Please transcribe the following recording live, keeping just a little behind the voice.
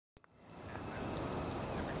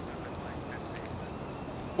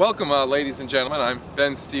Welcome, ladies and gentlemen. I'm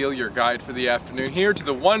Ben Steele, your guide for the afternoon, here to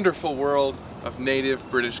the wonderful world of native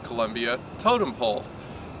British Columbia totem poles.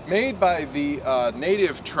 Made by the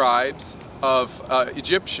native tribes of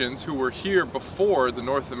Egyptians who were here before the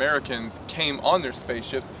North Americans came on their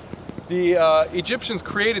spaceships. The Egyptians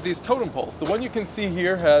created these totem poles. The one you can see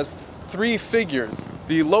here has three figures.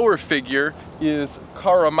 The lower figure is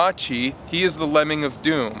Karamachi. He is the lemming of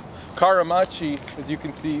doom. Karamachi, as you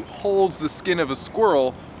can see, holds the skin of a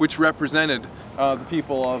squirrel, which represented the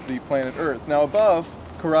people of the planet Earth. Now above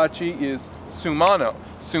Karachi is Sumano.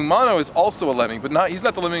 Sumano is also a lemming, but he's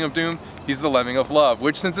not the lemming of doom, he's the lemming of love,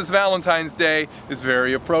 which since it's Valentine's Day is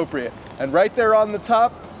very appropriate. And right there on the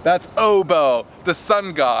top, that's Obo, the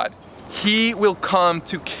sun god. He will come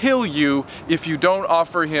to kill you if you don't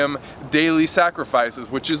offer him daily sacrifices,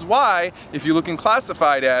 which is why, if you look in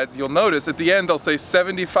classified ads, you'll notice at the end they'll say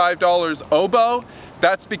 $75 Obo.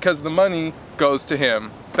 That's because the money goes to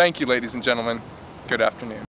him. Thank you, ladies and gentlemen. Good afternoon.